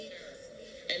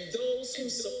And those who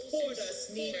support us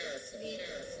need America.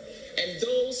 And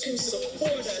those who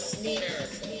support us need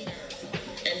America.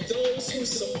 And those who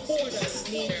support us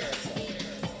need America.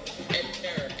 And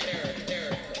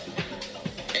America.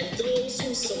 And those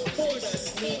who support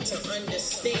us need to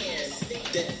understand the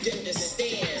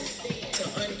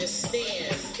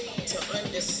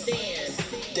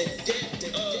depth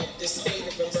of the state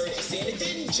of emergency. And it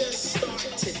didn't just start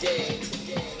today,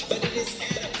 but it is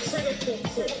at a critical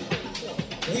point.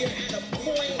 We're at a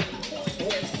point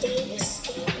where folks,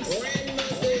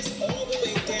 grandmothers, all the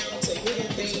way down to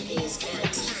little babies are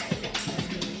tired.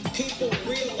 People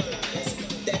realize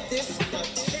that this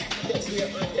attack that we're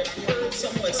under, I heard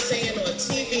someone saying on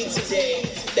TV today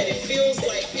that it feels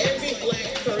like every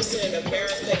black person in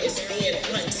America is being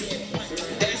hunted.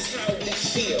 That's how we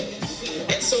feel.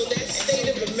 And so that state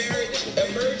of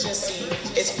emergency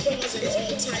is causing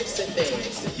all types of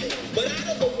things. But out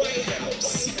of the White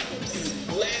House,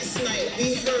 last night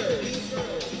we heard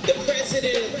the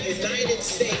President of the United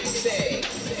States say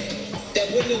that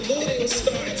when the looting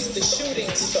starts, the shooting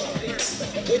starts,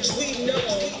 which we know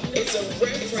is a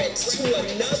reference to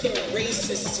another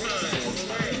racist time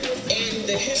in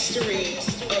the history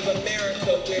of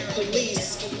America where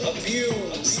police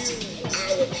abused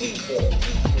our people.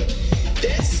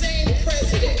 That same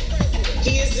president,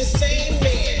 he is the same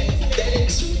man that in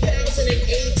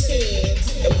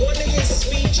 2018, in one of his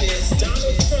speeches,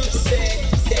 Donald Trump said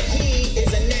that he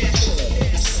is a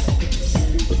nationalist.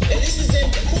 And this is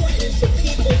important for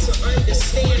people to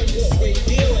understand what we're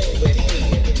dealing with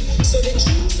here, so that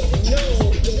you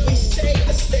know when we say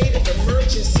a state of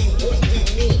emergency, what we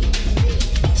mean.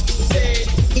 He said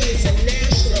he is a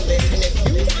nationalist, and if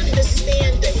you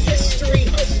understand the history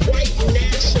of white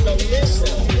nationalism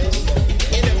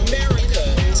in America,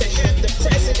 to have the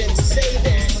president say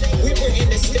that, we were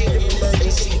in a state of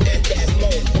emergency at that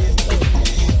moment.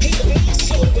 He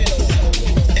also went on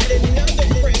at another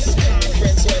press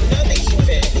conference or another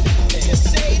event to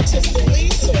say to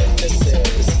police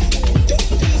officers, don't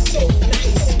be so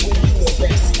nice when you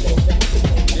arrest them.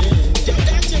 Y'all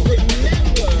got to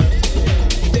remember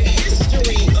the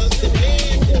history of the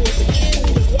man who was in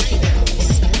the White House.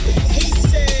 He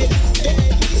said,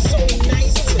 don't be so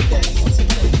nice to them.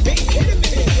 Hit him in the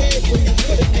head when you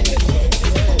put him in the car.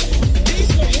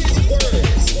 These were his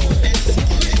words as the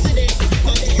President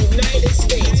of the United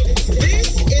States. This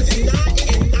is not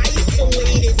an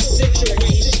isolated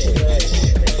situation.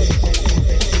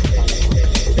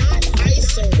 Not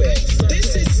isolated.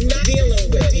 This is not dealing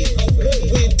with what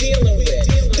we're dealing with.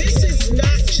 This is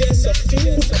not just a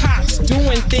few cops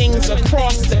doing things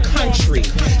across the country.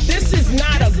 This is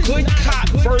not a good cop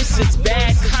versus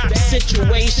bad cop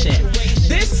situation.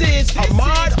 This is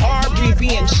Ahmaud Arbery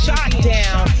being shot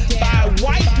down by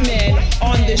white men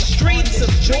on the streets of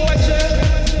Georgia.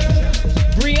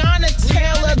 Breonna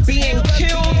Taylor being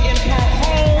killed in her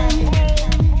home.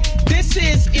 This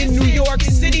is in New York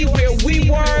City where we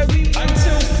were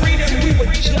until freedom. We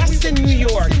were just in New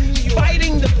York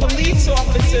fighting the police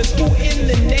officers who in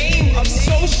the name of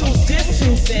social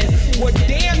distancing were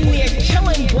damn near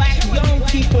killing black young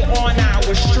people on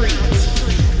our streets.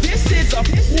 This is a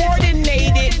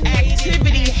coordinated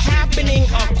activity happening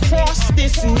across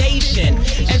this nation.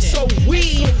 And so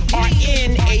we are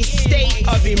in a state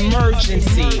of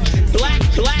emergency. Black,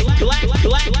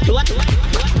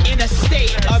 in a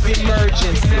state of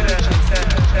emergency.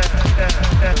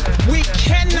 We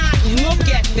cannot look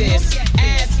at this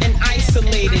as an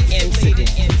isolated incident.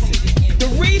 The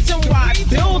reason why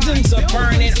buildings are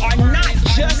burning are not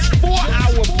just for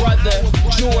our brother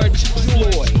George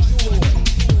Floyd.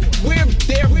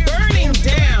 They're burning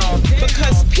down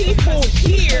because people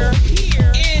here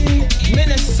in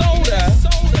Minnesota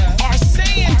are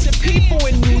saying to people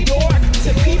in New York,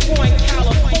 to people in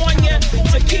California,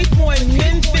 to people in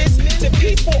Memphis, to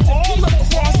people all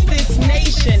across this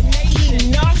nation,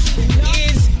 enough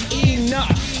is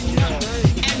enough.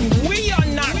 And we are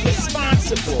not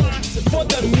responsible for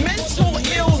the mental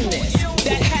illness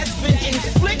that has been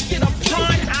inflicted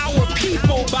upon our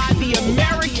people by the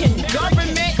American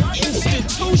government,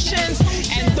 institutions,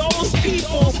 and those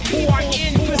people who are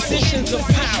in positions of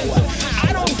power.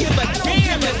 I don't give a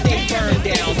damn if they burn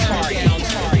down Target,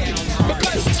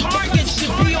 because Target should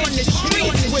be on the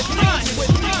streets with us,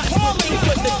 calling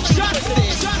for the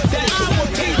justice that our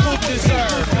people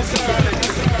deserve.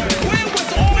 Where was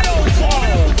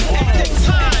AutoZone at the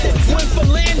time when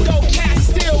Philando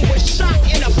Castile was shot?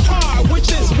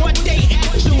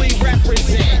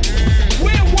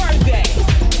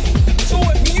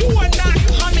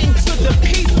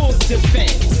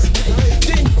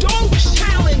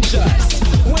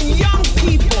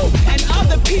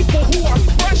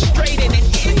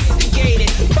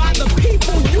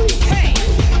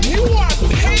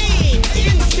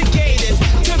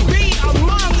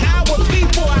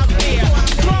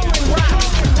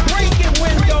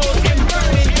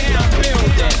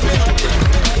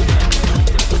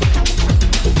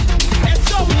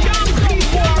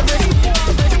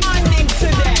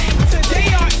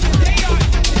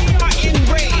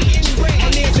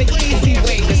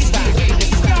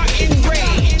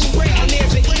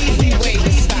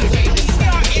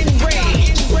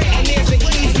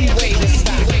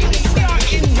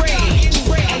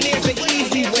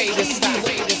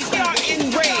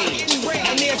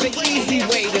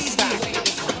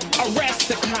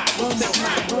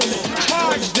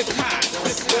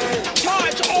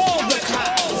 Charge all the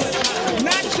cops,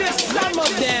 not just some of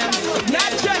them,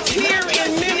 not just here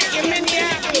in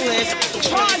Minneapolis.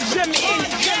 Charge them in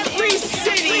every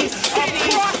city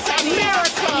across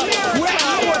America where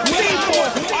our people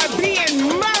are being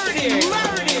murdered.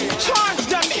 Charge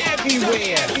them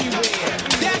everywhere.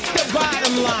 That's the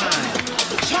bottom line.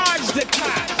 Charge the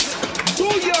cops. Do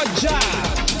your job.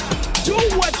 Do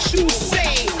what you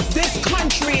say this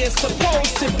country is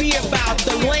supposed to be about.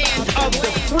 The land of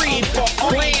the free for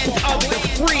all. Land of the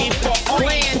free for all.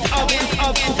 Land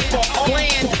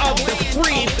of the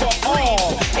free for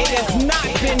all. It has not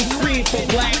been free for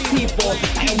black people,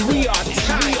 and we are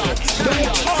tired.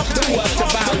 Don't talk to us